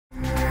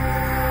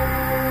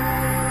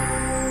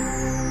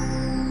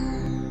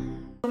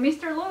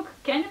Mr. Luc,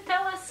 can you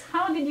tell us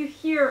how did you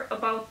hear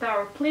about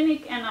our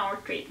clinic and our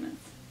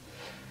treatments?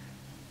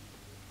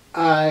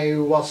 I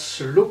was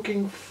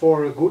looking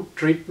for a good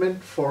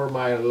treatment for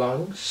my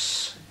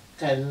lungs,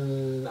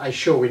 and I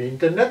show in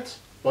internet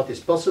what is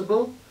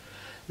possible.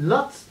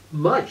 Not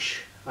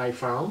much I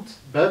found,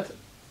 but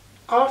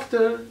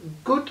after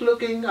good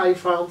looking I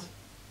found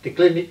the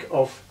clinic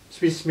of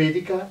Swiss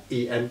Medica,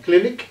 EM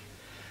clinic,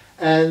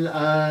 and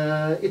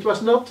it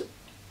was not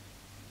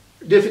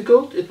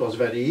difficult, it was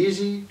very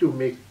easy to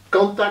make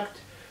contact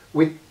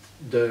with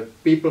the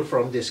people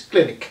from this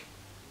clinic.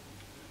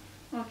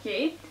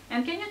 Okay,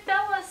 and can you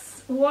tell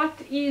us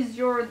what is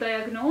your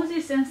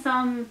diagnosis and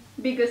some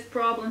biggest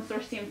problems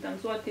or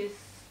symptoms? What is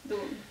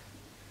doing?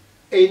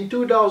 In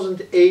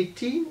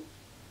 2018,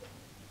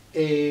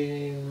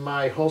 in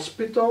my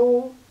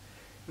hospital,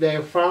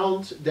 they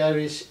found there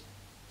is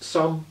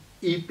some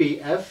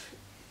IPF,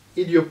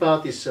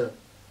 Idiopathic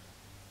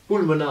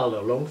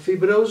pulmonale lung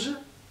fibrose,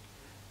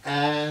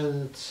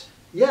 and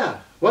yeah,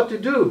 what to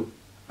do?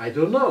 I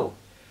don't know.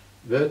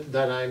 But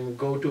then I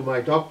go to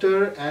my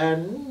doctor,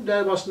 and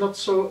there was not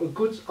so a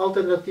good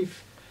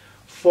alternative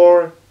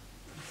for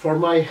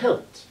my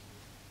health.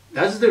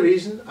 That's the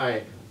reason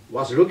I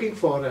was looking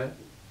for a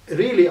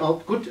really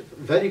good,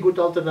 very good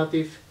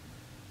alternative.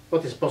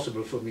 What is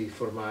possible for me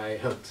for my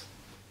health?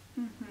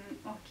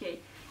 Okay,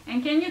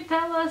 and can you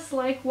tell us,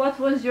 like, what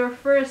was your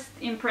first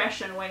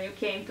impression when you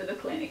came to the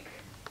clinic?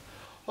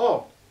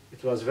 Oh,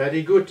 it was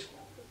very good.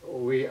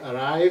 We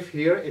arrived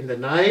here in the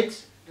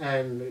night,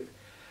 and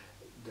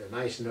the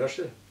nice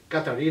nurse,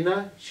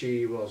 Katarina,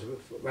 she was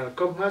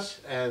welcome us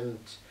and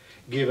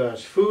give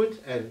us food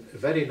and a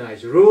very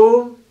nice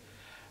room.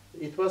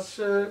 It was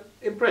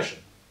impression.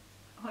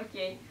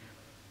 Okay.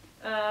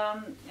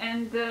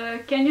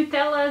 Can you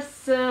tell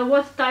us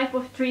what type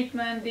of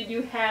treatment did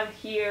you have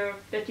here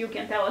that you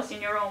can tell us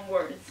in your own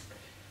words?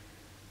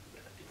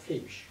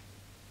 Flemish.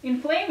 In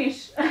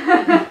Flemish?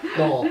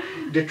 No,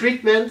 the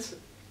treatment,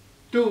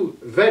 two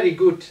very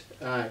good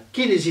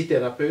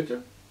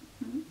kinesitherapeuten,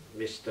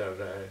 Mr.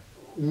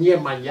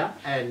 Niemanja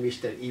and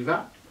Mr.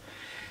 Iva.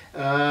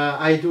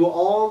 I do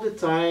all the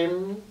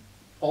time,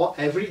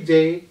 every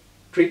day,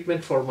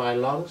 treatment for my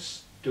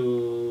lungs,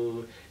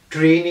 to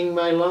training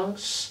my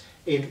lungs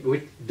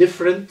with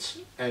different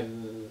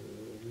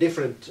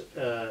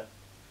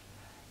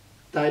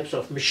types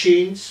of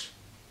machines,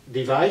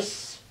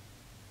 device.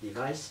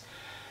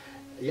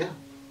 Yeah.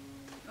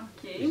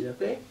 Okay. Is it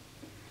okay?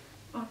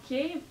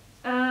 Okay.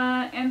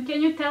 And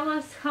can you tell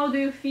us how do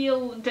you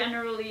feel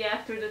generally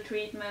after the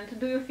treatment?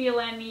 Do you feel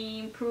any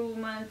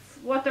improvements?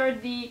 What are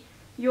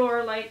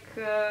your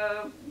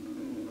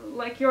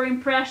your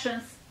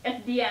impressions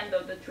at the end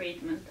of the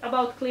treatment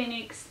about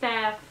clinic,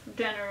 staff,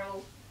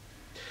 general?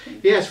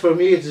 Yes, for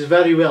me it is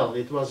very well.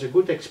 It was a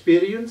good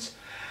experience.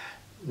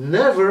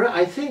 Never,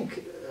 I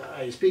think,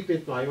 I speak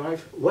with my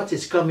wife, what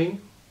is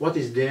coming, what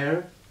is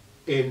there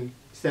in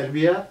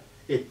Serbia.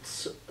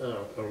 It's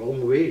a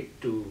long way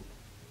to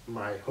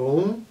my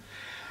home,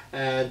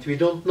 and we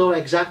don't know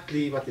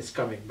exactly what is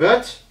coming.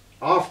 But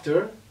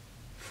after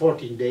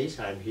 14 days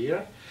I'm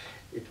here,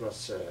 it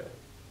was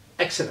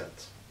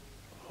excellent.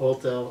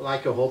 Hotel,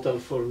 like a hotel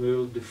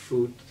formula, the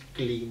food,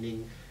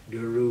 cleaning, the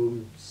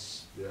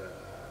rooms,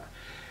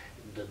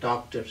 the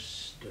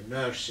doctors, the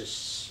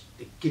nurses,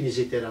 the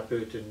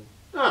kinesitherapeuten.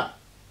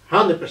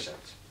 100%.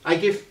 I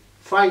give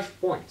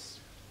 5 points,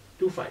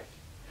 2-5.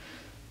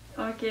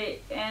 Okay,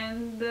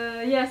 and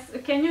yes,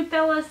 can you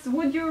tell us,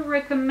 would you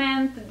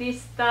recommend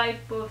this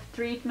type of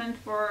treatment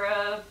for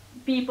other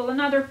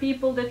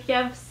people that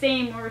have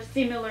same or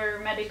similar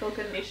medical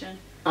condition?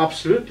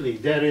 Absolutely.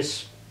 There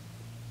is,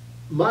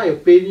 my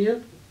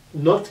opinion,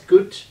 not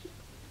good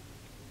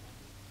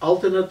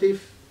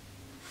alternative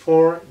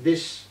for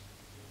this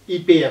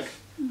IPF.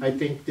 I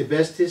think the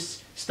best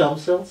is stem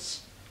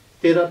cells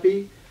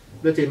therapy,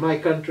 but in my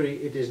country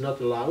it is not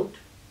allowed,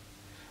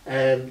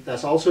 and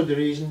that's also the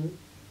reason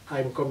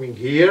I'm coming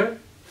here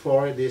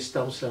for this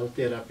stem cell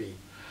therapy.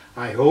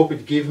 I hope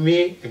it gives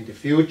me in the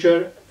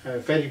future a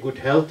very good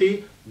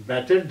healthy,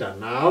 better than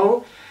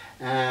now,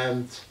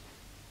 and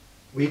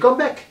we come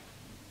back.